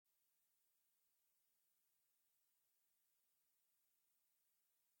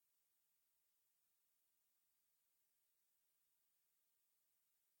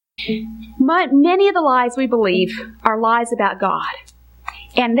Many of the lies we believe are lies about God.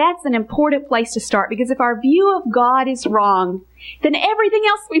 And that's an important place to start, because if our view of God is wrong, then everything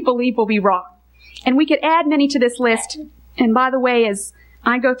else we believe will be wrong. And we could add many to this list. And by the way, as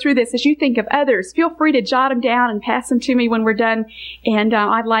I go through this, as you think of others, feel free to jot them down and pass them to me when we're done. And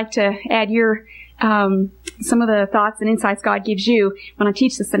I'd like to add your some of the thoughts and insights God gives you when I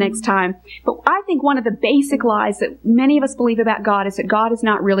teach this the next time. But I think one of the basic lies that many of us believe about God is that God is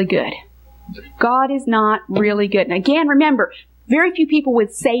not really good. God is not really good. And again, remember, very few people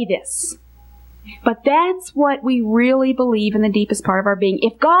would say this. But that's what we really believe in the deepest part of our being.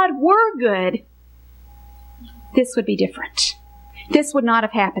 If God were good, this would be different. This would not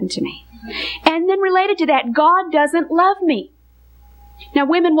have happened to me. And then related to that, God doesn't love me. Now,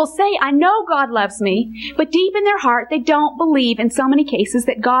 women will say, I know God loves me, but deep in their heart, they don't believe in so many cases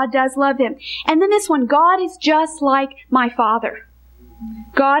that God does love them. And then this one, God is just like my Father.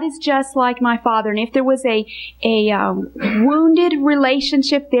 God is just like my Father. And if there was a wounded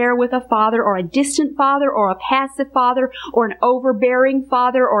relationship there with a father, or a distant father, or a passive father, or an overbearing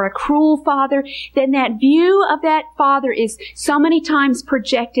father, or a cruel father, then that view of that father is so many times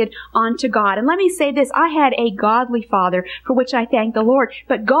projected onto God. And let me say this, I had a godly father for which I thank the Lord,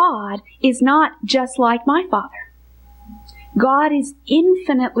 but God is not just like my father. God is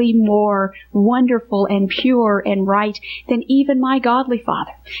infinitely more wonderful and pure and right than even my godly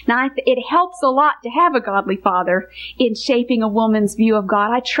father. Now, it helps a lot to have a godly father in shaping a woman's view of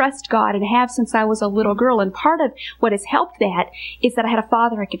God. I trust God and have since I was a little girl. And part of what has helped that is that I had a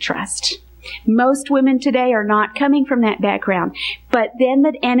father I could trust. Most women today are not coming from that background. But then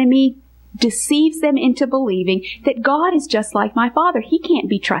the enemy deceives them into believing that God is just like my father. He can't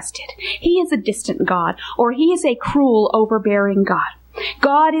be trusted. He is a distant God, or he is a cruel, overbearing God.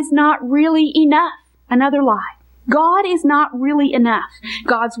 God is not really enough. Another lie. God is not really enough.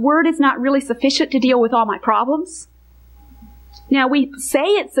 God's word is not really sufficient to deal with all my problems. Now, we say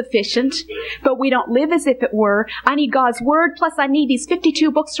it's sufficient, but we don't live as if it were. I need God's word, plus I need these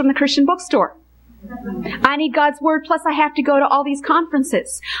 52 books from the Christian bookstore. I need God's word, plus I have to go to all these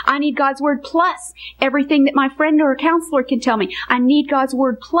conferences. I need God's word, plus everything that my friend or a counselor can tell me. I need God's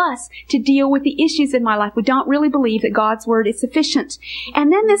word, plus to deal with the issues in my life. We don't really believe that God's word is sufficient.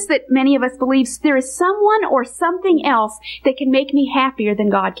 And then this that many of us believe, there is someone or something else that can make me happier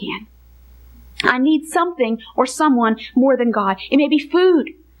than God can. I need something or someone more than God. It may be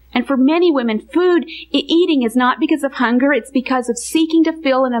food. And for many women, food eating is not because of hunger. It's because of seeking to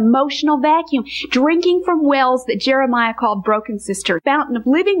fill an emotional vacuum, drinking from wells that Jeremiah called broken cisterns, fountain of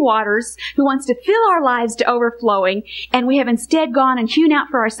living waters who wants to fill our lives to overflowing. And we have instead gone and hewn out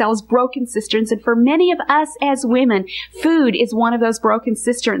for ourselves broken cisterns. And for many of us as women, food is one of those broken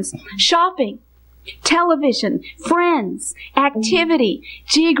cisterns. Shopping, television, friends, activity,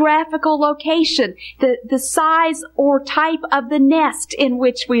 geographical location, the size or type of the nest in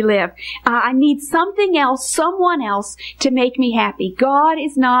which we live. I need something else, someone else to make me happy. God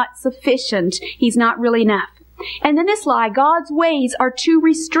is not sufficient. He's not really enough. And then this lie, God's ways are too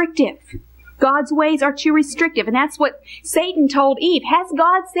restrictive. God's ways are too restrictive. And that's what Satan told Eve. Has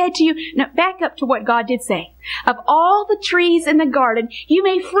God said to you, now back up to what God did say. Of all the trees in the garden, you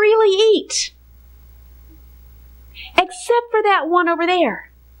may freely eat. Except for that one over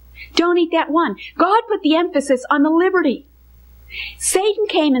there. Don't eat that one. God put the emphasis on the liberty. Satan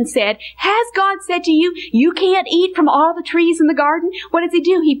came and said, has God said to you, you can't eat from all the trees in the garden? What does he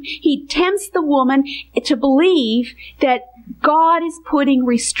do? He tempts the woman to believe that God is putting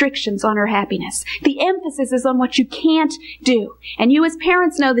restrictions on her happiness. The emphasis is on what you can't do. And you as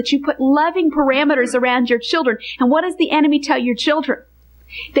parents know that you put loving parameters around your children. And what does the enemy tell your children?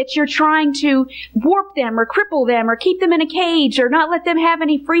 That you're trying to warp them or cripple them or keep them in a cage or not let them have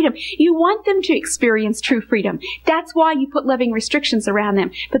any freedom. You want them to experience true freedom. That's why you put loving restrictions around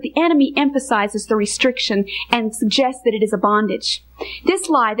them. But the enemy emphasizes the restriction and suggests that it is a bondage. This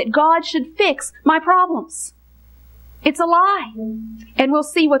lie that God should fix my problems. It's a lie. And we'll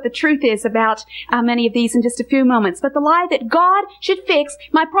see what the truth is about many of these in just a few moments. But the lie that God should fix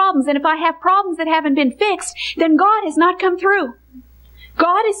my problems. And if I have problems that haven't been fixed, then God has not come through.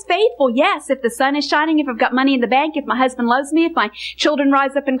 God is faithful, yes, if the sun is shining, if I've got money in the bank, if my husband loves me, if my children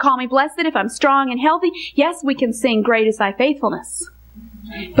rise up and call me blessed, if I'm strong and healthy, yes, we can sing, great is thy faithfulness.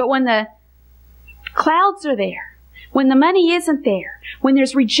 But when the clouds are there, when the money isn't there, when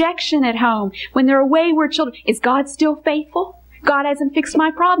there's rejection at home, when there are wayward children, is God still faithful? God hasn't fixed my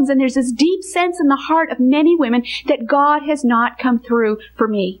problems. And there's this deep sense in the heart of many women that God has not come through for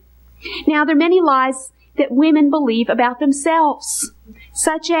me. Now, there are many lies that women believe about themselves,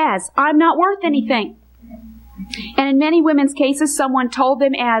 such as, I'm not worth anything. And in many women's cases, someone told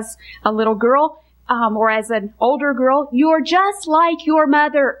them as a little girl or as an older girl, "You're just like your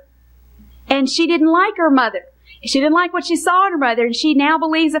mother." And she didn't like her mother. She didn't like what she saw in her mother, and she now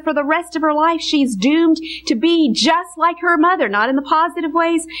believes that for the rest of her life she's doomed to be just like her mother, not in the positive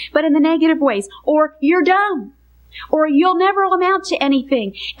ways, but in the negative ways. Or, "You're dumb." Or, "You'll never amount to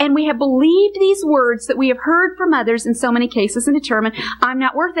anything." And we have believed these words that we have heard from others in so many cases and determined, I'm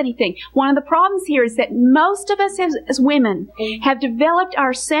not worth anything. One of the problems here is that most of us as women have developed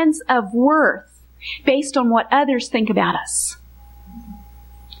our sense of worth based on what others think about us.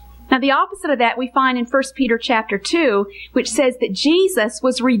 Now, the opposite of that we find in 1 Peter chapter 2, which says that Jesus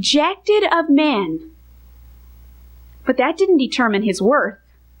was rejected of men. But that didn't determine his worth.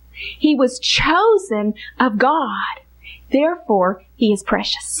 He was chosen of God. Therefore, he is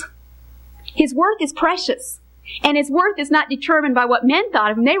precious. His worth is precious. And his worth is not determined by what men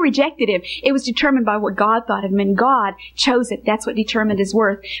thought of him. They rejected him. It was determined by what God thought of him, and God chose it. That's what determined his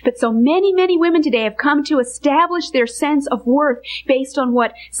worth. But so many, many women today have come to establish their sense of worth based on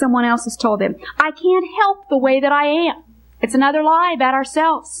what someone else has told them. I can't help the way that I am. It's another lie about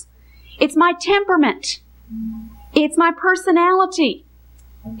ourselves. It's my temperament. It's my personality.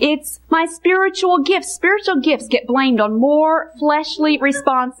 It's my spiritual gifts. Spiritual gifts get blamed on more fleshly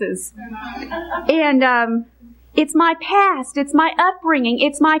responses. And, it's my past, it's my upbringing,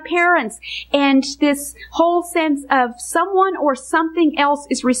 it's my parents, and this whole sense of someone or something else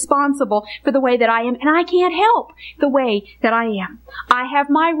is responsible for the way that I am, and I can't help the way that I am. I have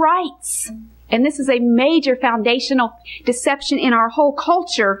my rights, and this is a major foundational deception in our whole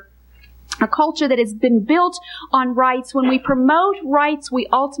culture, a culture that has been built on rights. When we promote rights, we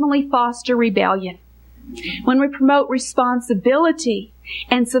ultimately foster rebellion. When we promote responsibility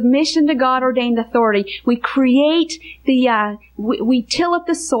and submission to God-ordained authority, we create we till up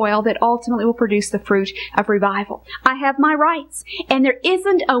the soil that ultimately will produce the fruit of revival. I have my rights. And there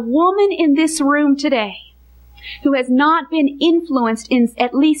isn't a woman in this room today who has not been influenced in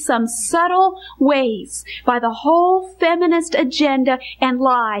at least some subtle ways by the whole feminist agenda and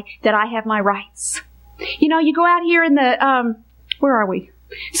lie that I have my rights. You know, you go out here in the, where are we?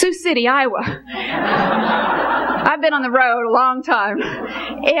 Sioux City, Iowa. I've been on the road a long time.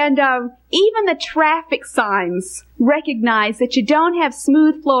 And even the traffic signs recognize that you don't have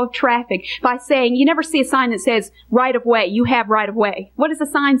smooth flow of traffic by saying, you never see a sign that says right of way, you have right of way. What does the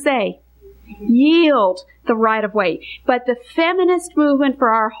sign say? Yield the right of way. But the feminist movement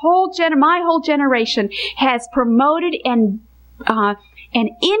for my whole generation has promoted and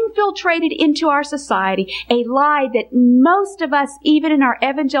infiltrated into our society a lie that most of us, even in our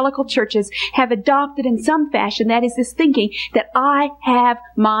evangelical churches, have adopted in some fashion. That is this thinking that I have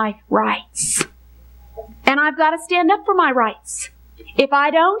my rights. And I've got to stand up for my rights. If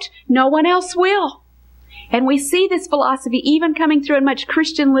I don't, no one else will. And we see this philosophy even coming through in much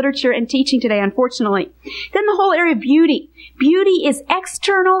Christian literature and teaching today, unfortunately. Then the whole area of beauty. Beauty is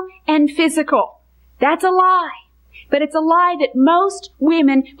external and physical. That's a lie. But it's a lie that most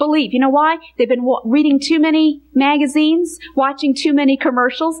women believe. You know why? They've been reading too many magazines, watching too many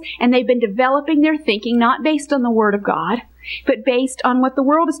commercials, and they've been developing their thinking not based on the Word of God, but based on what the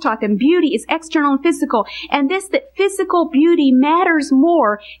world has taught them. Beauty is external and physical. And that physical beauty matters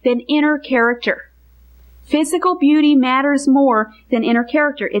more than inner character. Physical beauty matters more than inner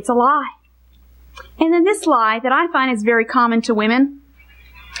character. It's a lie. And then this lie that I find is very common to women.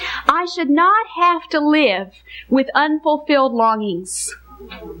 I should not have to live with unfulfilled longings.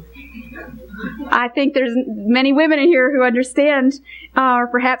 I think there's many women in here who understand or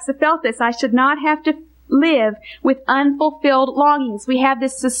perhaps have felt this. I should not have to live with unfulfilled longings. We have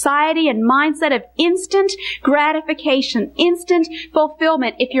this society and mindset of instant gratification, instant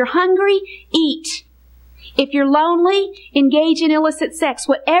fulfillment. If you're hungry, eat. If you're lonely, engage in illicit sex.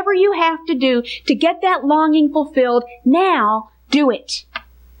 Whatever you have to do to get that longing fulfilled, now do it.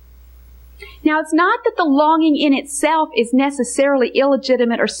 Now, it's not that the longing in itself is necessarily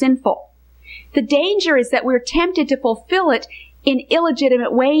illegitimate or sinful. The danger is that we're tempted to fulfill it in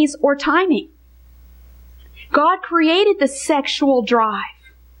illegitimate ways or timing. God created the sexual drive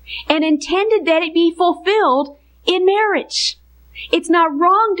and intended that it be fulfilled in marriage. It's not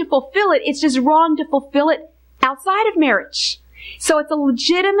wrong to fulfill it. It's just wrong to fulfill it outside of marriage. So it's a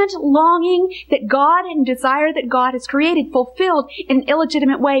legitimate longing that God and desire that God has created, fulfilled in an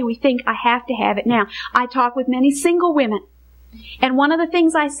illegitimate way. We think, I have to have it now. I talk with many single women. And one of the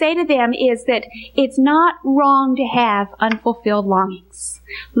things I say to them is that it's not wrong to have unfulfilled longings.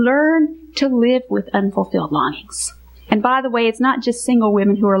 Learn to live with unfulfilled longings. And by the way, it's not just single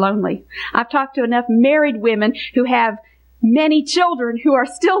women who are lonely. I've talked to enough married women who have many children who are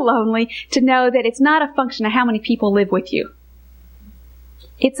still lonely to know that it's not a function of how many people live with you.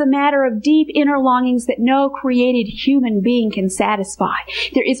 It's a matter of deep inner longings that no created human being can satisfy.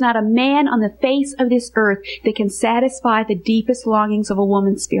 There is not a man on the face of this earth that can satisfy the deepest longings of a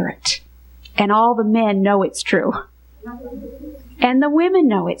woman's spirit. And all the men know it's true. And the women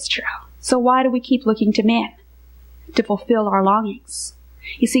know it's true. So why do we keep looking to men to fulfill our longings?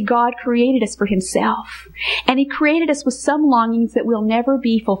 You see, God created us for Himself. And He created us with some longings that will never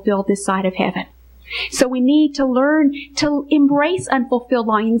be fulfilled this side of heaven. So we need to learn to embrace unfulfilled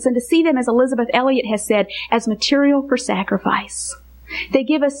longings and to see them, as Elizabeth Elliot has said, as material for sacrifice. They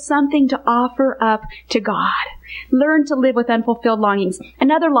give us something to offer up to God. Learn to live with unfulfilled longings.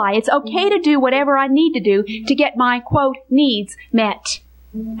 Another lie, it's okay to do whatever I need to do to get my, quote, needs met.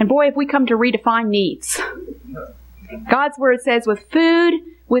 And boy, if we come to redefine needs. God's Word says, with food,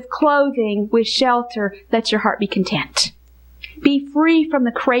 with clothing, with shelter, let your heart be content. Be free from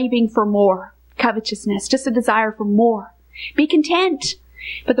the craving for more. Covetousness, just a desire for more. Be content.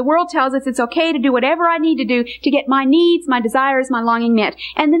 But the world tells us it's okay to do whatever I need to do to get my needs, my desires, my longing met.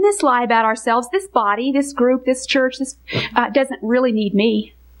 And then this lie about ourselves, this body, this group, this church, this doesn't really need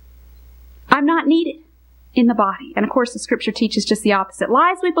me. I'm not needed in the body. And of course the Scripture teaches just the opposite.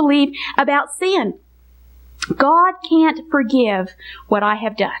 Lies we believe about sin. God can't forgive what I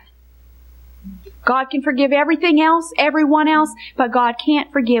have done. God can forgive everything else, everyone else, but God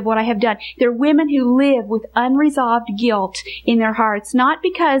can't forgive what I have done. There are women who live with unresolved guilt in their hearts, not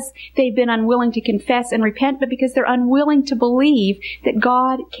because they've been unwilling to confess and repent, but because they're unwilling to believe that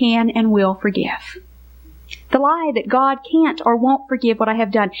God can and will forgive. The lie that God can't or won't forgive what I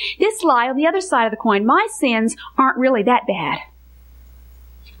have done. This lie on the other side of the coin, my sins aren't really that bad.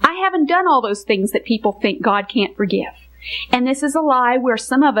 I haven't done all those things that people think God can't forgive. And this is a lie where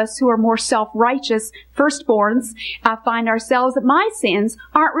some of us who are more self-righteous firstborns find ourselves that my sins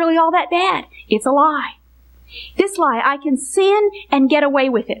aren't really all that bad. It's a lie. This lie, I can sin and get away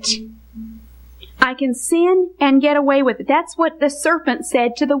with it. I can sin and get away with it. That's what the serpent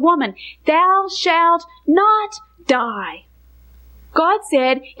said to the woman. Thou shalt not die. God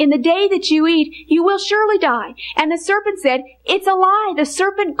said, in the day that you eat, you will surely die. And the serpent said, it's a lie. The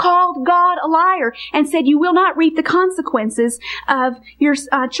serpent called God a liar and said, you will not reap the consequences of your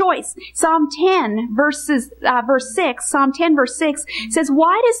choice. Psalm 10 verse 6 says,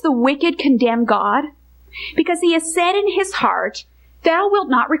 why does the wicked condemn God? Because he has said in his heart, thou wilt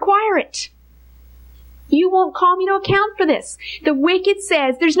not require it. You won't call me to account for this. The wicked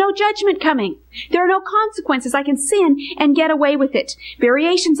says, there's no judgment coming. There are no consequences. I can sin and get away with it.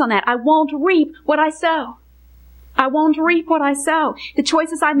 Variations on that. I won't reap what I sow. I won't reap what I sow. The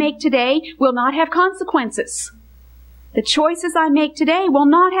choices I make today will not have consequences. The choices I make today will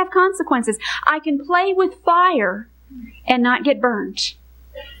not have consequences. I can play with fire and not get burned.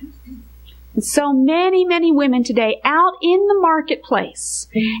 And so many, many women today out in the marketplace,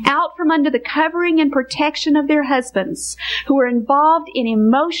 out from under the covering and protection of their husbands, who are involved in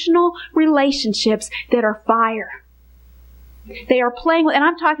emotional relationships that are fire. They are playing with, and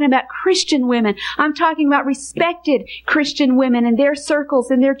I'm talking about Christian women. I'm talking about respected Christian women in their circles,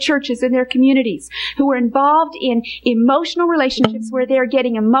 in their churches, in their communities, who are involved in emotional relationships where they're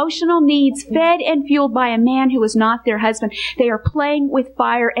getting emotional needs fed and fueled by a man who is not their husband. They are playing with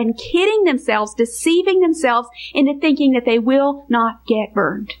fire and kidding themselves, deceiving themselves into thinking that they will not get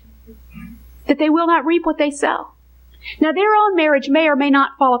burned, that they will not reap what they sow. Now, their own marriage may or may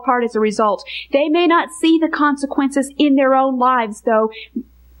not fall apart as a result. They may not see the consequences in their own lives, though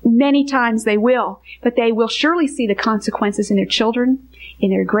many times they will. But they will surely see the consequences in their children, in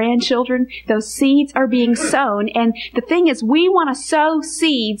their grandchildren. Those seeds are being sown. And the thing is, we want to sow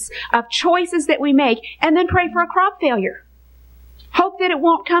seeds of choices that we make and then pray for a crop failure. Hope that it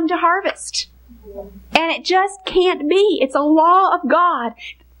won't come to harvest. And it just can't be. It's a law of God,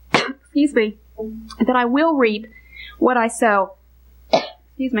 excuse me, that I will reap what I sow.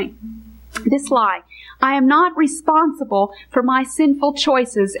 Excuse me. This lie. I am not responsible for my sinful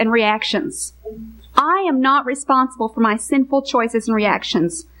choices and reactions. I am not responsible for my sinful choices and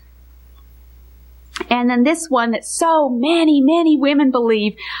reactions. And then this one that so many, many women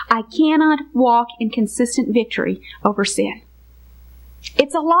believe, I cannot walk in consistent victory over sin.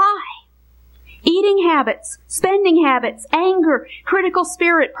 It's a lie. Eating habits, spending habits, anger, critical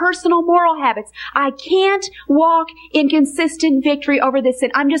spirit, personal moral habits. I can't walk in consistent victory over this sin.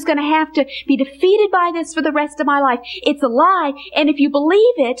 I'm just going to have to be defeated by this for the rest of my life. It's a lie, and if you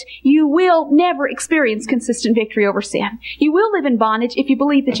believe it, you will never experience consistent victory over sin. You will live in bondage if you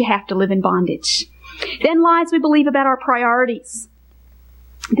believe that you have to live in bondage. Then lies we believe about our priorities.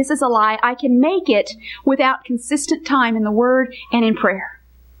 This is a lie. I can make it without consistent time in the Word and in prayer.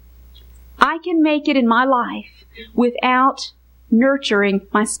 I can make it in my life without nurturing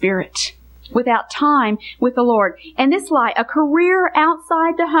my spirit, without time with the Lord. And this lie, a career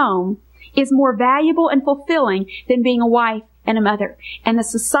outside the home, is more valuable and fulfilling than being a wife and a mother. And the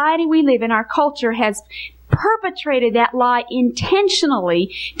society we live in, our culture, has perpetrated that lie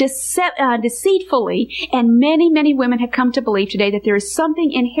intentionally, deceitfully, and many, many women have come to believe today that there is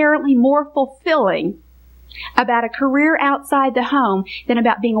something inherently more fulfilling about a career outside the home than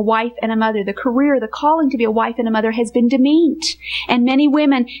about being a wife and a mother. The career, the calling to be a wife and a mother has been demeaned. And many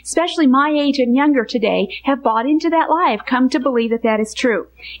women, especially my age and younger today, have bought into that lie, have come to believe that that is true.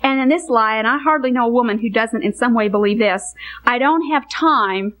 And in this lie, and I hardly know a woman who doesn't in some way believe this, I don't have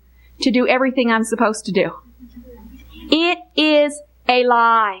time to do everything I'm supposed to do. It is a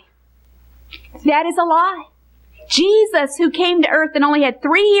lie. That is a lie. Jesus, who came to earth and only had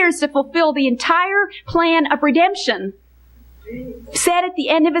 3 years to fulfill the entire plan of redemption, said at the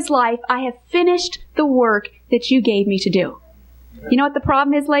end of his life, I have finished the work that you gave me to do. You know what the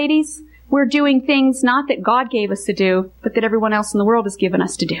problem is, ladies? We're doing things not that God gave us to do, but that everyone else in the world has given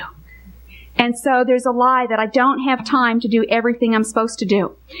us to do. And so there's a lie that I don't have time to do everything I'm supposed to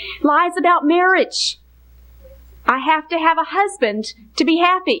do. Lies about marriage. I have to have a husband to be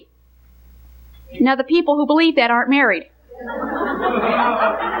happy. Now, the people who believe that aren't married.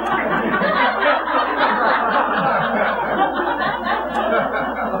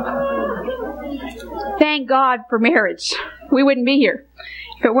 Thank God for marriage. We wouldn't be here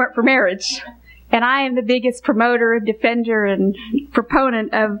if it weren't for marriage. And I am the biggest promoter, defender, and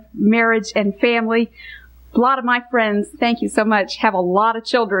proponent of marriage and family. A lot of my friends, thank you so much, have a lot of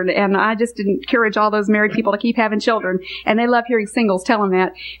children, and I just encourage all those married people to keep having children. And they love hearing singles tell them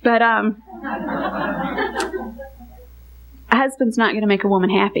that. But a husband's not going to make a woman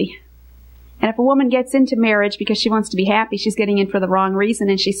happy. And if a woman gets into marriage because she wants to be happy, she's getting in for the wrong reason,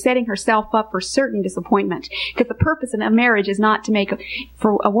 and she's setting herself up for certain disappointment. Because the purpose of marriage is not to make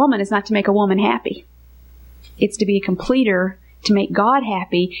for a woman is not to make a woman happy. It's to be a completer, to make God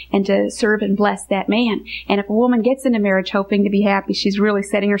happy, and to serve and bless that man. And if a woman gets into marriage hoping to be happy, she's really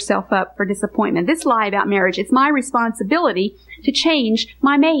setting herself up for disappointment. This lie about marriage, it's my responsibility to change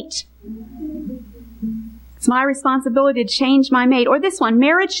my mate. It's my responsibility to change my mate. Or this one,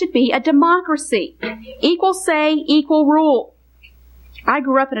 marriage should be a democracy. Equal say, equal rule. I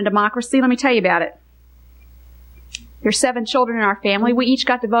grew up in a democracy. Let me tell you about it. There's 7 children in our family. We each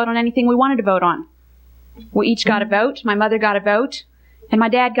got to vote on anything we wanted to vote on. We each got a vote. My mother got a vote. And my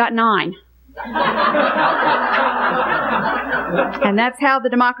dad got 9. And that's how the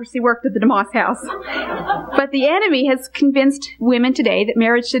democracy worked at the DeMoss house. But the enemy has convinced women today that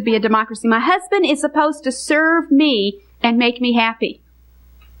marriage should be a democracy. My husband is supposed to serve me and make me happy.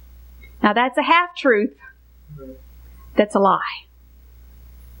 Now that's a half-truth. That's a lie.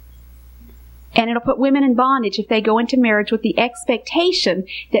 And it'll put women in bondage if they go into marriage with the expectation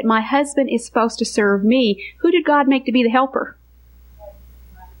that my husband is supposed to serve me. Who did God make to be the helper?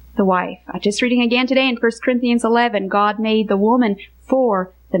 The wife. I'm just reading again today in 1 Corinthians 11. God made the woman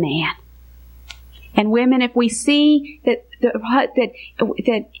for the man. And women, if we see that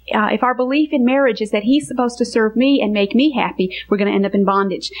if our belief in marriage is that he's supposed to serve me and make me happy, we're going to end up in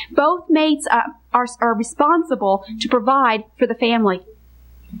bondage. Both mates are responsible to provide for the family.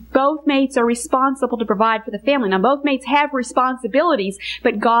 Both mates are responsible to provide for the family. Now, both mates have responsibilities,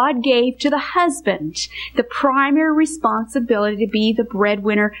 but God gave to the husband the primary responsibility to be the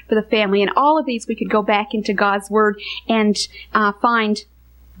breadwinner for the family. And all of these we could go back into God's Word and find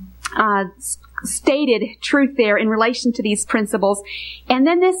stated truth there in relation to these principles. And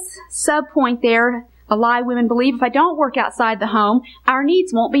then this sub-point there, a lie women believe, if I don't work outside the home, our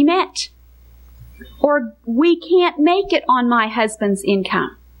needs won't be met. Or we can't make it on my husband's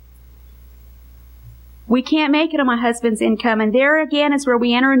income. We can't make it on my husband's income. And there again is where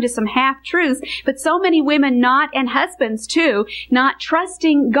we enter into some half-truths. But so many women and husbands too, not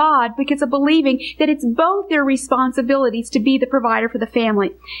trusting God because of believing that it's both their responsibilities to be the provider for the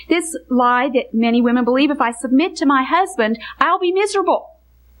family. This lie that many women believe, if I submit to my husband, I'll be miserable.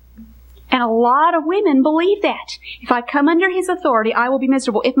 And a lot of women believe that. If I come under his authority, I will be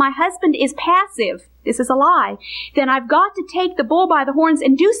miserable. If my husband is passive, this is a lie, then I've got to take the bull by the horns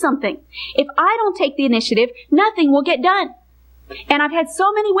and do something. If I don't take the initiative, nothing will get done. And I've had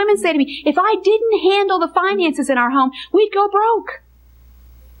so many women say to me, if I didn't handle the finances in our home, we'd go broke.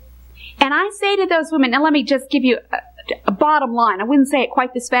 And I say to those women, now let me just give you a bottom line. I wouldn't say it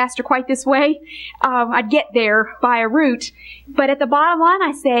quite this fast or quite this way. I'd get there by a route. But at the bottom line,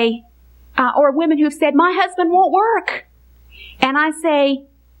 I say, or women who have said, my husband won't work. And I say,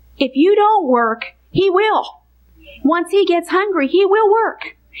 If you don't work, he will. Once he gets hungry, he will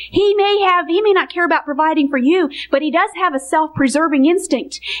work. He may not care about providing for you, but he does have a self-preserving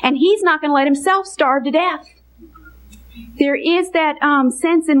instinct, and he's not going to let himself starve to death. There is that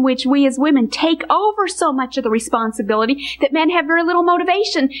sense in which we as women take over so much of the responsibility that men have very little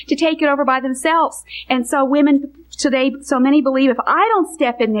motivation to take it over by themselves. And so women today, so many believe if I don't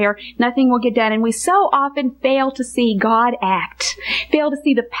step in there, nothing will get done. And we so often fail to see God act, fail to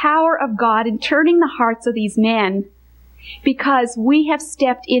see the power of God in turning the hearts of these men, because we have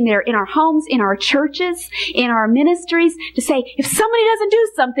stepped in there in our homes, in our churches, in our ministries to say, if somebody doesn't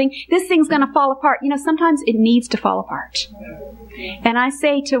do something, this thing's going to fall apart. Sometimes it needs to fall apart. And I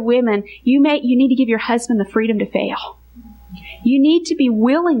say to women, you need to give your husband the freedom to fail. You need to be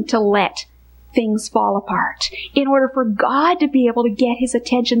willing to let things fall apart in order for God to be able to get his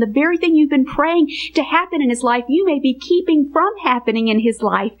attention. The very thing you've been praying to happen in his life, you may be keeping from happening in his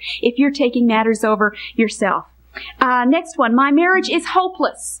life if you're taking matters over yourself. Next one, my marriage is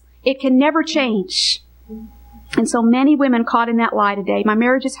hopeless. It can never change. And so many women caught in that lie today. My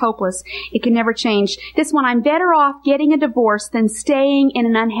marriage is hopeless. It can never change. This one, I'm better off getting a divorce than staying in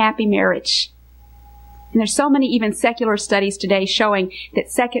an unhappy marriage. And there's so many even secular studies today showing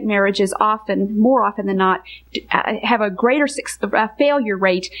that second marriages more often than not, have a greater failure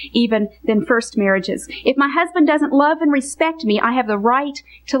rate even than first marriages. If my husband doesn't love and respect me, I have the right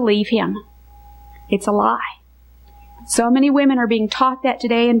to leave him. It's a lie. So many women are being taught that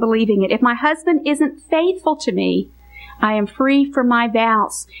today and believing it. If my husband isn't faithful to me, I am free from my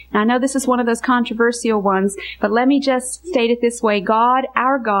vows. Now, I know this is one of those controversial ones, but let me just state it this way. God,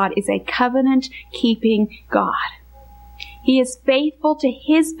 our God, is a covenant-keeping God. He is faithful to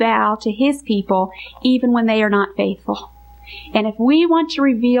his vow to his people, even when they are not faithful. And if we want to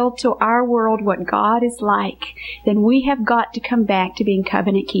reveal to our world what God is like, then we have got to come back to being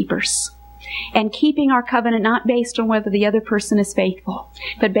covenant keepers. And keeping our covenant not based on whether the other person is faithful,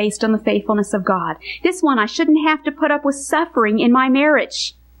 but based on the faithfulness of God. This one, I shouldn't have to put up with suffering in my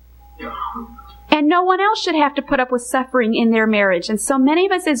marriage. And no one else should have to put up with suffering in their marriage. And so many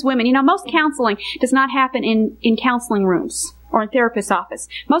of us as women, most counseling does not happen in counseling rooms or in therapist's office.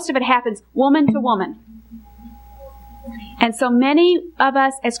 Most of it happens woman to woman. And so many of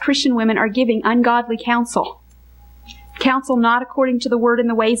us as Christian women are giving ungodly counsel. Counsel not according to the word and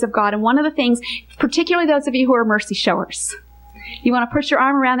the ways of God. And one of the things, particularly those of you who are mercy showers, you want to put your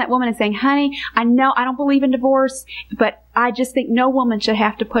arm around that woman and saying, honey, I know I don't believe in divorce, but I just think no woman should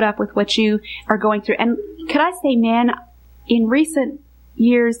have to put up with what you are going through. And could I say, men, in recent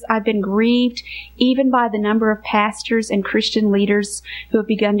years, I've been grieved even by the number of pastors and Christian leaders who have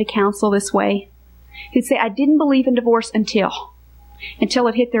begun to counsel this way, who say, I didn't believe in divorce until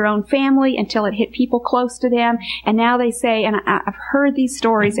it hit their own family, until it hit people close to them. And now they say, and I've heard these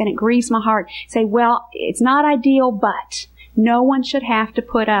stories and it grieves my heart, say, well, it's not ideal, but no one should have to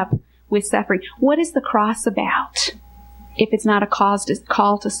put up with suffering. What is the cross about if it's not a call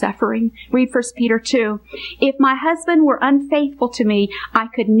to suffering? Read 1 Peter 2. If my husband were unfaithful to me, I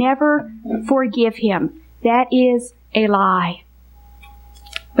could never forgive him. That is a lie.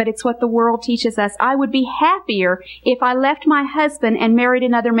 But it's what the world teaches us. I would be happier if I left my husband and married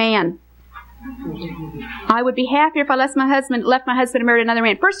another man. I would be happier if I left my husband and married another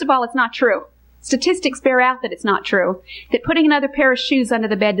man. First of all, it's not true. Statistics bear out that it's not true. That putting another pair of shoes under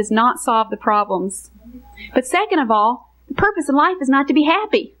the bed does not solve the problems. But second of all, the purpose in life is not to be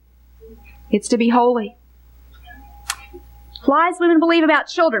happy. It's to be holy. Lies women believe about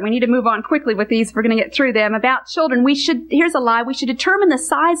children. We need to move on quickly with these if we're going to get through them. About children, here's a lie. We should determine the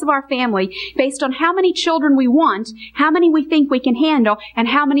size of our family based on how many children we want, how many we think we can handle, and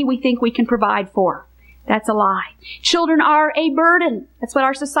how many we think we can provide for. That's a lie. Children are a burden. That's what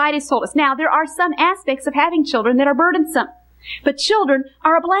our society's told us. Now, there are some aspects of having children that are burdensome. But children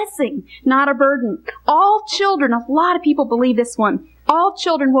are a blessing, not a burden. All children, a lot of people believe this one, all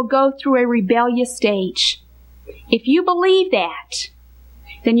children will go through a rebellious stage. If you believe that,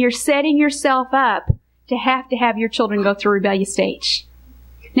 then you're setting yourself up to have your children go through a rebellious stage.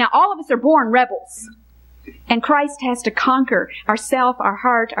 Now, all of us are born rebels. And Christ has to conquer ourself, our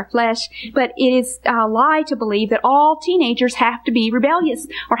heart, our flesh. But it is a lie to believe that all teenagers have to be rebellious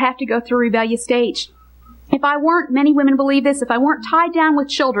or have to go through a rebellious stage. Many women believe this, if I weren't tied down with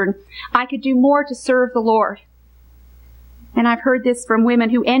children, I could do more to serve the Lord. And I've heard this from women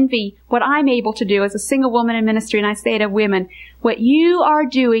who envy what I'm able to do as a single woman in ministry. And I say to women, what you are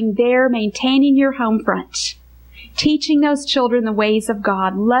doing there, maintaining your home front, teaching those children the ways of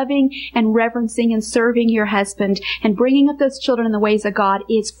God, loving and reverencing and serving your husband, and bringing up those children in the ways of God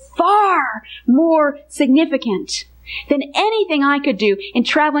is far more significant than anything I could do in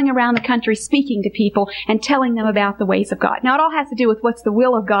traveling around the country speaking to people and telling them about the ways of God. Now, it all has to do with what's the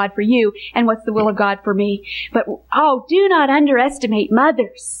will of God for you and what's the will of God for me. But, do not underestimate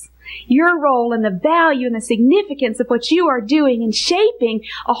mothers. Your role and the value and the significance of what you are doing in shaping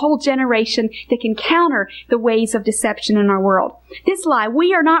a whole generation that can counter the ways of deception in our world. This lie,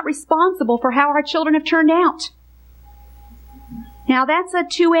 we are not responsible for how our children have turned out. Now, that's a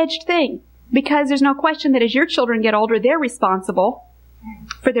two-edged thing, because there's no question that as your children get older, they're responsible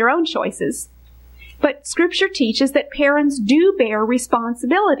for their own choices. But Scripture teaches that parents do bear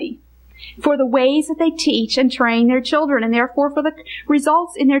responsibility for the ways that they teach and train their children, and therefore for the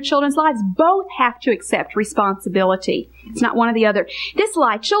results in their children's lives. Both have to accept responsibility. It's not one or the other. This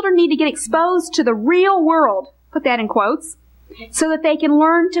lie, children need to get exposed to the real world, put that in quotes, so that they can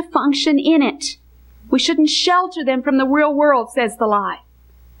learn to function in it. We shouldn't shelter them from the real world, says the lie.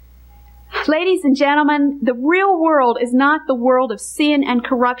 Ladies and gentlemen, the real world is not the world of sin and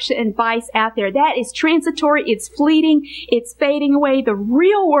corruption and vice out there. That is transitory, it's fleeting, it's fading away. The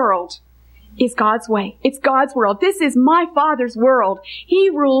real world is God's way. It's God's world. This is my Father's world. He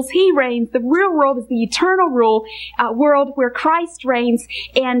rules, He reigns. The real world is the eternal world where Christ reigns,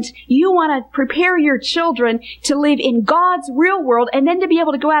 and you want to prepare your children to live in God's real world and then to be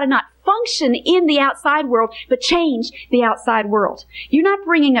able to go out and not function in the outside world, but change the outside world. You're not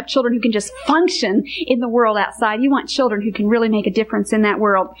bringing up children who can just function in the world outside. You want children who can really make a difference in that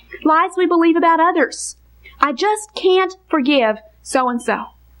world. Lies we believe about others. I just can't forgive so-and-so.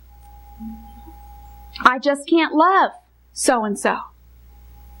 I just can't love so-and-so.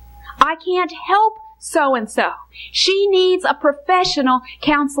 I can't help so-and-so. She needs a professional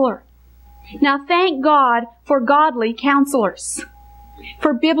counselor. Now, thank God for godly counselors,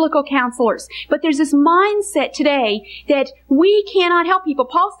 for biblical counselors. But there's this mindset today that we cannot help people.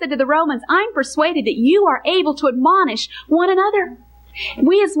 Paul said to the Romans, I'm persuaded that you are able to admonish one another.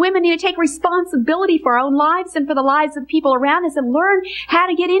 We as women need to take responsibility for our own lives and for the lives of the people around us and learn how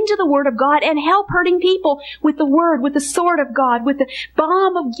to get into the Word of God and help hurting people with the Word, with the sword of God, with the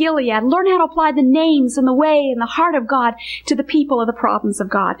balm of Gilead. Learn how to apply the names and the way and the heart of God to the people of the problems of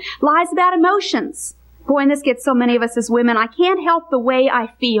God. Lies about emotions. Boy, and this gets so many of us as women. I can't help the way I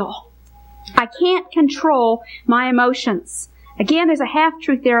feel. I can't control my emotions. Again, there's a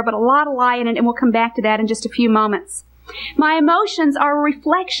half-truth there, but a lot of lie in it, and we'll come back to that in just a few moments. My emotions are a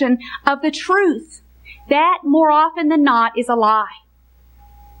reflection of the truth. That, more often than not, is a lie.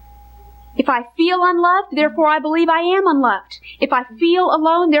 If I feel unloved, therefore I believe I am unloved. If I feel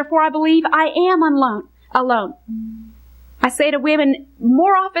alone, therefore I believe I am alone. I say to women,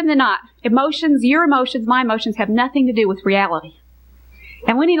 more often than not, emotions, your emotions, my emotions, have nothing to do with reality.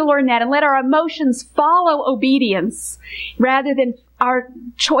 And we need to learn that and let our emotions follow obedience rather than our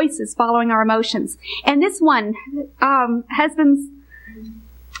choices following our emotions. And this one, husbands,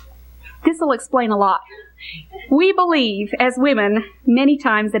 this will explain a lot. We believe, as women, many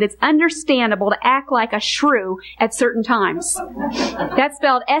times that it's understandable to act like a shrew at certain times. That's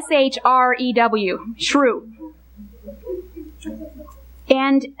spelled S-H-R-E-W, shrew.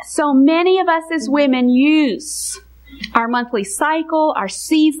 And so many of us as women use our monthly cycle, our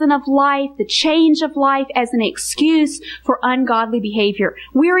season of life, the change of life as an excuse for ungodly behavior.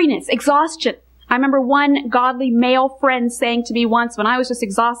 Weariness, exhaustion. I remember one godly male friend saying to me once when I was just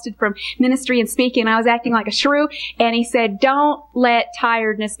exhausted from ministry and speaking, I was acting like a shrew, and he said, don't let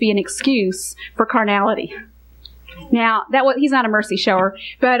tiredness be an excuse for carnality. Now, he's not a mercy shower,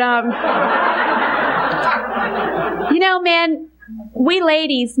 but, men, we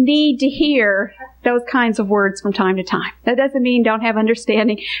ladies need to hear those kinds of words from time to time. That doesn't mean don't have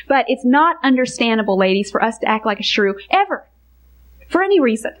understanding, but it's not understandable, ladies, for us to act like a shrew, ever, for any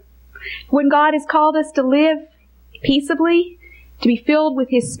reason. When God has called us to live peaceably, to be filled with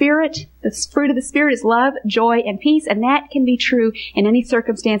His Spirit, the fruit of the Spirit is love, joy, and peace, and that can be true in any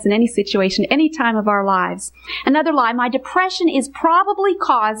circumstance, in any situation, any time of our lives. Another lie, my depression is probably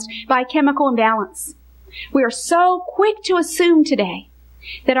caused by a chemical imbalance. We are so quick to assume today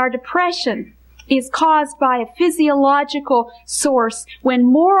that our depression is caused by a physiological source, when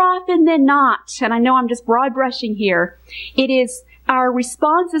more often than not, and I know I'm just broad brushing here, it is our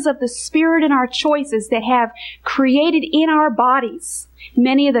responses of the Spirit and our choices that have created in our bodies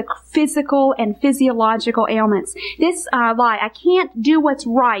many of the physical and physiological ailments. This lie, I can't do what's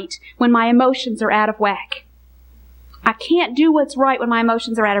right when my emotions are out of whack. I can't do what's right when my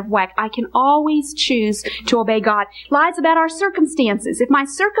emotions are out of whack. I can always choose to obey God. Lies about our circumstances. If my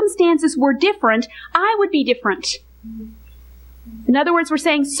circumstances were different, I would be different. In other words, we're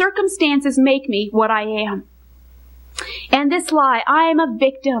saying circumstances make me what I am. And this lie, I am a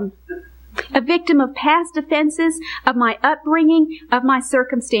victim A victim of past offenses, of my upbringing, of my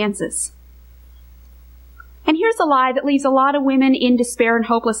circumstances. And here's a lie that leaves a lot of women in despair and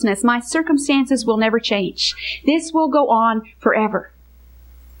hopelessness. My circumstances will never change. This will go on forever.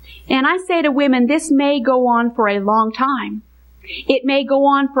 And I say to women, this may go on for a long time. It may go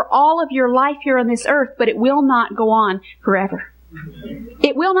on for all of your life here on this earth, but it will not go on forever.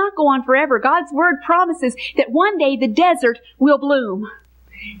 It will not go on forever. God's Word promises that one day the desert will bloom.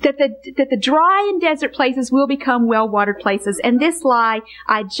 That the dry and desert places will become well-watered places. And this lie,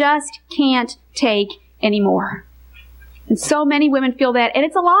 I just can't take anymore. And so many women feel that. And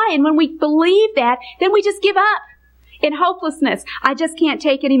it's a lie. And when we believe that, then we just give up in hopelessness. I just can't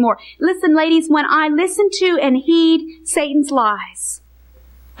take anymore. Listen, ladies, when I listen to and heed Satan's lies,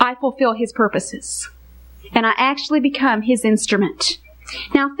 I fulfill his purposes. And I actually become his instrument.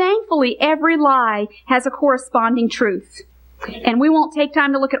 Now, thankfully, every lie has a corresponding truth. And we won't take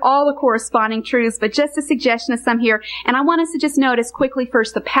time to look at all the corresponding truths, but just a suggestion of some here. And I want us to just notice quickly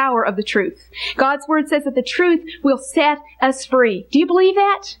first the power of the truth. God's Word says that the truth will set us free. Do you believe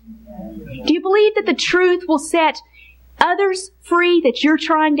that? Do you believe that the truth will set others free that you're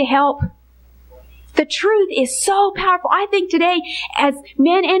trying to help? The truth is so powerful. I think today, as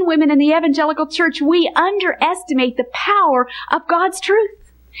men and women in the evangelical church, we underestimate the power of God's truth.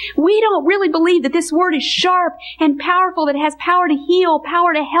 We don't really believe that this Word is sharp and powerful, that it has power to heal,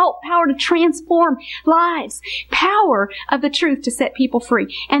 power to help, power to transform lives, power of the truth to set people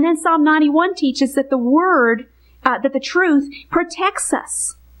free. And then Psalm 91 teaches that the Word, that the truth protects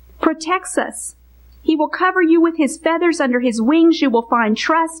us. He will cover you with His feathers. Under His wings you will find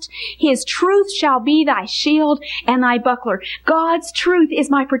trust. His truth shall be thy shield and thy buckler. God's truth is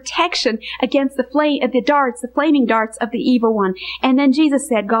my protection against the flaming darts of the evil one. And then Jesus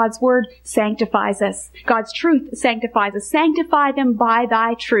said, God's Word sanctifies us. God's truth sanctifies us. Sanctify them by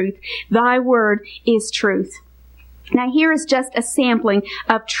thy truth. Thy Word is truth. Now here is just a sampling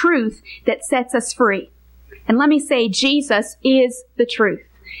of truth that sets us free. And let me say, Jesus is the truth.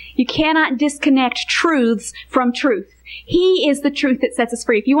 You cannot disconnect truths from truth. He is the truth that sets us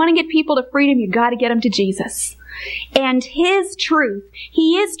free. If you want to get people to freedom, you've got to get them to Jesus. And His truth,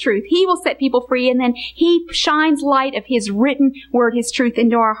 He is truth. He will set people free, and then He shines light of His written Word, His truth,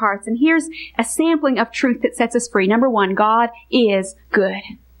 into our hearts. And here's a sampling of truth that sets us free. Number one, God is good.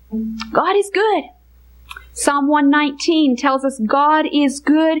 God is good. Psalm 119 tells us God is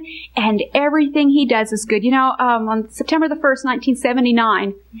good and everything He does is good. You know, on September the 1st,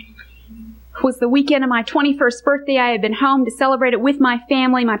 1979 was the weekend of my 21st birthday. I had been home to celebrate it with my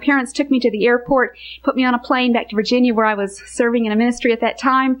family. My parents took me to the airport, put me on a plane back to Virginia where I was serving in a ministry at that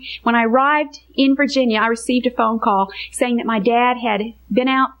time. When I arrived in Virginia, I received a phone call saying that my dad had been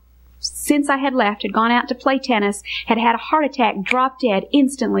out since I had left, had gone out to play tennis, had had a heart attack, dropped dead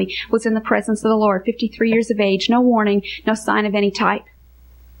instantly, was in the presence of the Lord, 53 years of age, no warning, no sign of any type.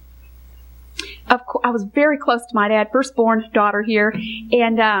 I was very close to my dad, firstborn daughter here,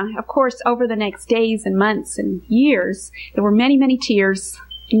 and of course, over the next days and months and years, there were many, many tears,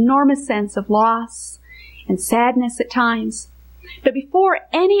 enormous sense of loss and sadness at times. But before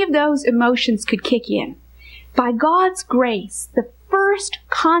any of those emotions could kick in, by God's grace, the first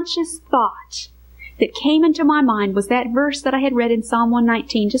conscious thought that came into my mind was that verse that I had read in Psalm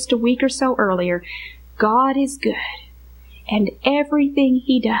 119 just a week or so earlier. God is good, and everything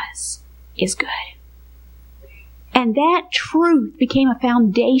He does is good. And that truth became a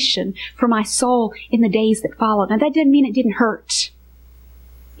foundation for my soul in the days that followed. Now, that didn't mean it didn't hurt.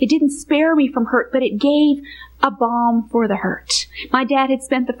 It didn't spare me from hurt, but it gave a balm for the hurt. My dad had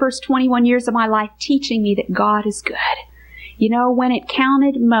spent the first 21 years of my life teaching me that God is good. You know, when it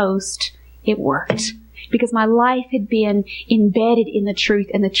counted most, it worked. Because my life had been embedded in the truth,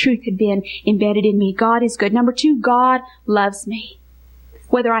 and the truth had been embedded in me. God is good. Number two, God loves me.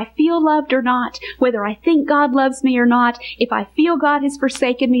 Whether I feel loved or not, whether I think God loves me or not, if I feel God has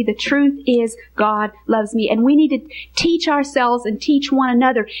forsaken me, the truth is God loves me. And we need to teach ourselves and teach one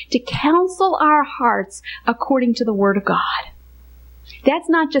another to counsel our hearts according to the Word of God. That's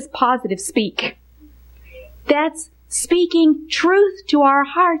not just positive speak. That's speaking truth to our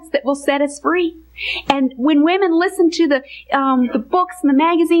hearts that will set us free. And when women listen to the books and the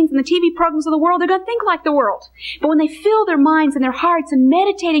magazines and the TV programs of the world, they're going to think like the world. But when they fill their minds and their hearts and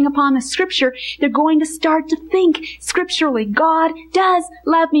meditating upon the Scripture, they're going to start to think scripturally. God does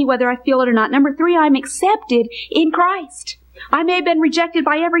love me whether I feel it or not. Number three, I'm accepted in Christ. I may have been rejected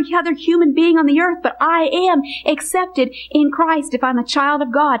by every other human being on the earth, but I am accepted in Christ if I'm a child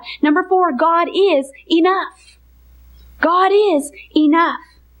of God. Number four, God is enough. God is enough.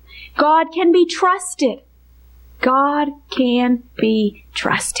 God can be trusted. God can be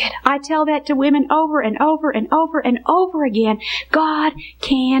trusted. I tell that to women over and over and over and over again. God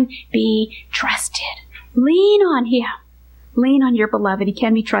can be trusted. Lean on Him. Lean on your beloved. He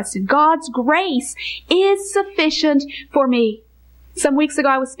can be trusted. God's grace is sufficient for me. Some weeks ago,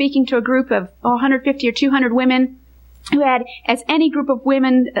 I was speaking to a group of 150 or 200 women who had, as any group of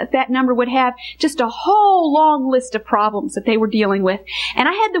women that number would have, just a whole long list of problems that they were dealing with. And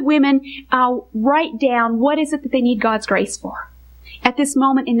I had the women write down what is it that they need God's grace for at this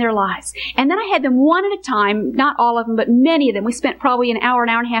moment in their lives. And then I had them one at a time, not all of them, but many of them. We spent probably an hour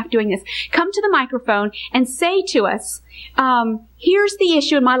and a half doing this. Come to the microphone and say to us, here's the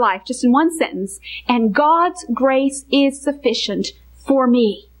issue in my life, just in one sentence, and God's grace is sufficient for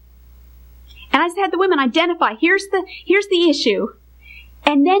me. And I just had the women identify, here's the issue.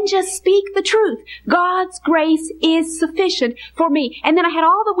 And then just speak the truth. God's grace is sufficient for me. And then I had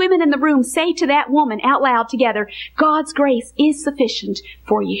all the women in the room say to that woman out loud together, God's grace is sufficient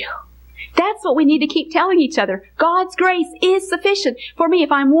for you. That's what we need to keep telling each other. God's grace is sufficient for me.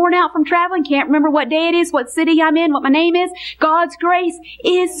 If I'm worn out from traveling, can't remember what day it is, what city I'm in, what my name is, God's grace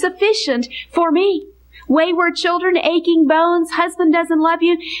is sufficient for me. Wayward children, aching bones, husband doesn't love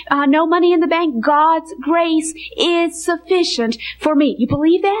you, no money in the bank, God's grace is sufficient for me. You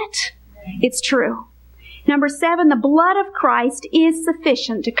believe that? It's true. Number 7, the blood of Christ is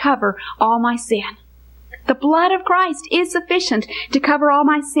sufficient to cover all my sin. The blood of Christ is sufficient to cover all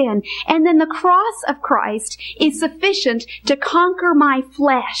my sin. And then the cross of Christ is sufficient to conquer my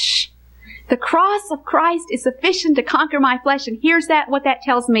flesh. The cross of Christ is sufficient to conquer my flesh. And here's what that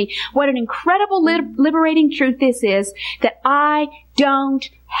tells me. What an incredible liberating truth this is, that I don't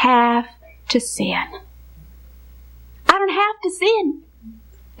have to sin. I don't have to sin.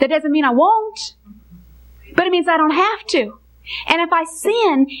 That doesn't mean I won't, but it means I don't have to. And if I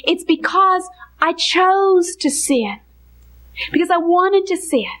sin, it's because I chose to sin. Because I wanted to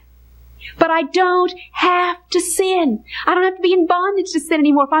sin. But I don't have to sin. I don't have to be in bondage to sin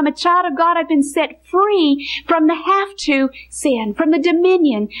anymore. If I'm a child of God, I've been set free from the have to sin, from the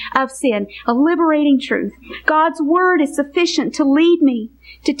dominion of sin. A liberating truth. God's Word is sufficient to lead me,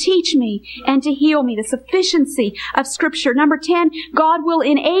 to teach me, and to heal me. The sufficiency of Scripture. Number 10, God will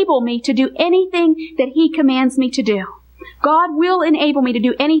enable me to do anything that He commands me to do. God will enable me to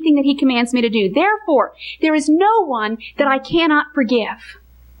do anything that He commands me to do. Therefore, there is no one that I cannot forgive.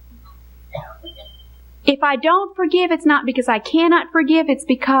 If I don't forgive, it's not because I cannot forgive, it's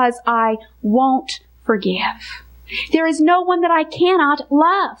because I won't forgive. There is no one that I cannot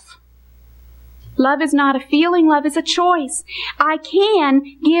love. Love is not a feeling, love is a choice. I can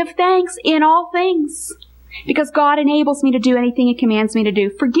give thanks in all things because God enables me to do anything He commands me to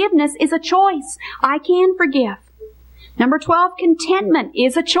do. Forgiveness is a choice. I can forgive. Number 12, contentment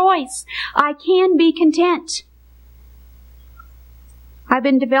is a choice. I can be content. I've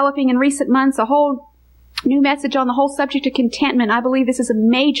been developing in recent months a whole new message on the whole subject of contentment. I believe this is a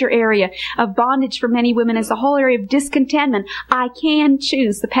major area of bondage for many women. It's the whole area of discontentment. I can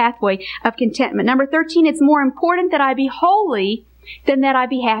choose the pathway of contentment. Number 13, it's more important that I be holy than that I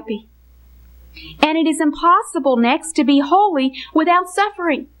be happy. And it is impossible next to be holy without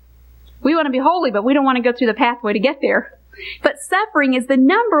suffering. We want to be holy, but we don't want to go through the pathway to get there. But suffering is the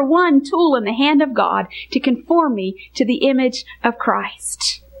number one tool in the hand of God to conform me to the image of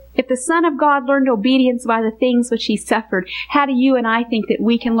Christ. If the Son of God learned obedience by the things which He suffered, how do you and I think that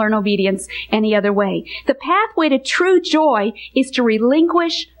we can learn obedience any other way? The pathway to true joy is to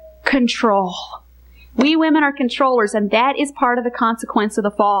relinquish control. We women are controllers, and that is part of the consequence of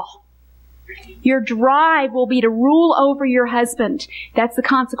the fall. Your drive will be to rule over your husband. That's the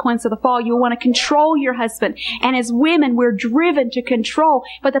consequence of the fall. You'll want to control your husband. And as women, we're driven to control.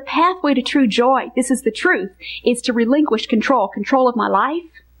 But the pathway to true joy, this is the truth, is to relinquish control. Control of my life,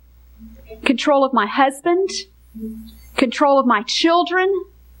 control of my husband, control of my children,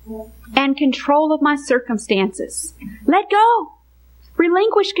 and control of my circumstances. Let go.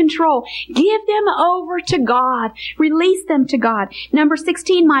 Relinquish control. Give them over to God. Release them to God. Number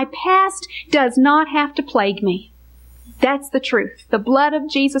 16, my past does not have to plague me. That's the truth. The blood of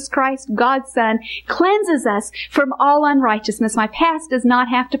Jesus Christ, God's Son, cleanses us from all unrighteousness. My past does not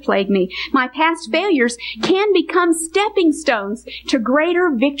have to plague me. My past failures can become stepping stones to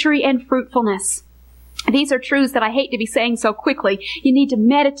greater victory and fruitfulness. These are truths that I hate to be saying so quickly. You need to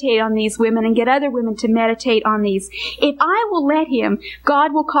meditate on these, women, and get other women to meditate on these. If I will let Him,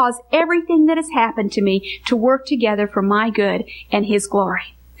 God will cause everything that has happened to me to work together for my good and His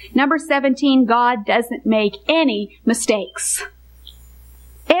glory. Number 17, God doesn't make any mistakes.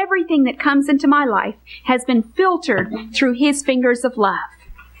 Everything that comes into my life has been filtered through His fingers of love.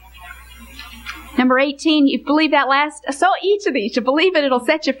 Number 18, you believe that last, so each of these, you believe it, it'll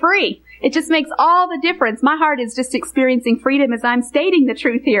set you free. It just makes all the difference. My heart is just experiencing freedom as I'm stating the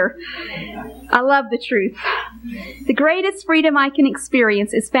truth here. I love the truth. The greatest freedom I can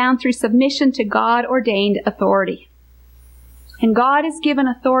experience is found through submission to God-ordained authority. And God has given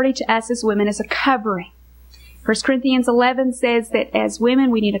authority to us as women as a covering. 1 Corinthians 11 says that as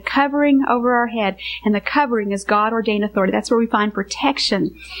women, we need a covering over our head, and the covering is God-ordained authority. That's where we find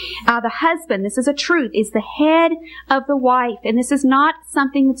protection. The husband, this is a truth, is the head of the wife, and this is not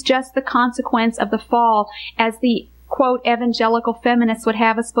something that's just the consequence of the fall, as the quote, evangelical feminists would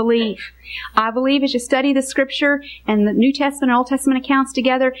have us believe. I believe as you study the Scripture and the New Testament and Old Testament accounts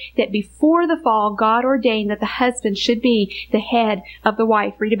together, that before the fall, God ordained that the husband should be the head of the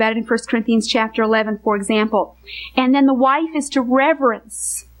wife. Read about it in 1 Corinthians chapter 11, for example. And then the wife is to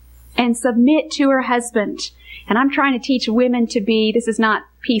reverence and submit to her husband. And I'm trying to teach women to be, this is not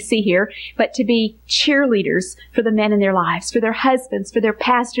PC here, but to be cheerleaders for the men in their lives, for their husbands, for their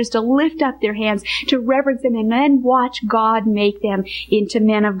pastors, to lift up their hands, to reverence them, and then watch God make them into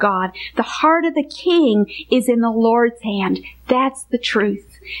men of God. The heart of the king is in the Lord's hand. That's the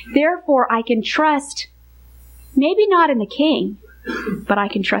truth. Therefore, I can trust, maybe not in the king, but I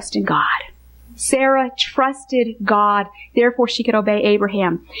can trust in God. Sarah trusted God, therefore she could obey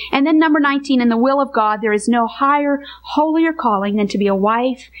Abraham. And then number 19, in the will of God, there is no higher, holier calling than to be a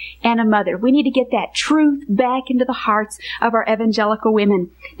wife and a mother. We need to get that truth back into the hearts of our evangelical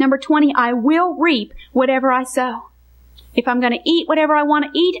women. Number 20, I will reap whatever I sow. If I'm going to eat whatever I want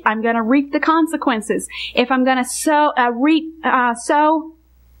to eat, I'm going to reap the consequences. If I'm going to sow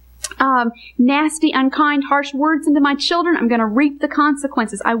nasty, unkind, harsh words into my children, I'm going to reap the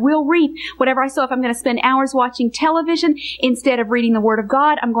consequences. I will reap whatever I sow. If I'm going to spend hours watching television instead of reading the Word of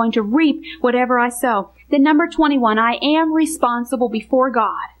God, I'm going to reap whatever I sow. Then number 21, I am responsible before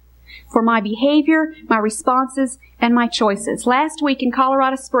God for my behavior, my responses, and my choices. Last week in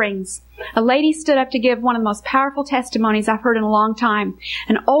Colorado Springs, a lady stood up to give one of the most powerful testimonies I've heard in a long time.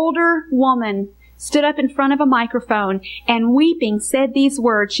 An older woman stood up in front of a microphone and weeping said these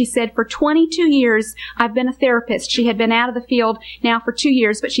words. She said, for 22 years, I've been a therapist. She had been out of the field now for 2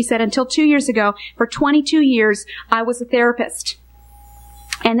 years, but she said until 2 years ago, for 22 years, I was a therapist.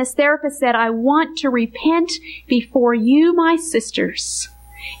 And this therapist said, I want to repent before you, my sisters,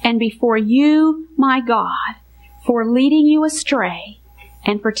 and before you, my God, for leading you astray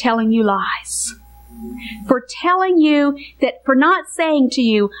and for telling you lies. For telling you that, for not saying to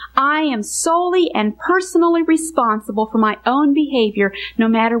you, I am solely and personally responsible for my own behavior, no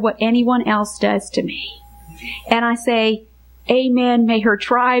matter what anyone else does to me. And I say, amen, may her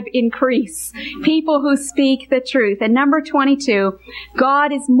tribe increase. People who speak the truth. And number 22,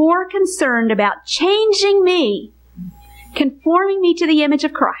 God is more concerned about changing me, conforming me to the image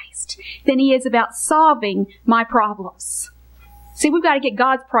of Christ, than He is about solving my problems. See, we've got to get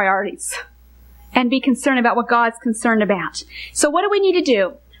God's priorities and be concerned about what God's concerned about. So what do we need to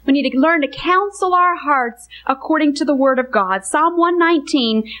do? We need to learn to counsel our hearts according to the Word of God. Psalm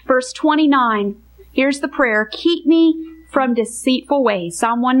 119, verse 29. Here's the prayer. Keep me from deceitful ways.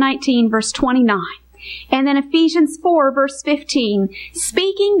 Psalm 119, verse 29. And then Ephesians 4, verse 15.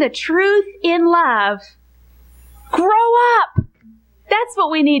 Speaking the truth in love. Grow up. That's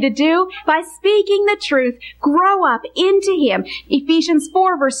what we need to do. By speaking the truth, grow up into Him. Ephesians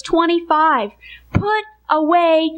 4, verse 25. Put away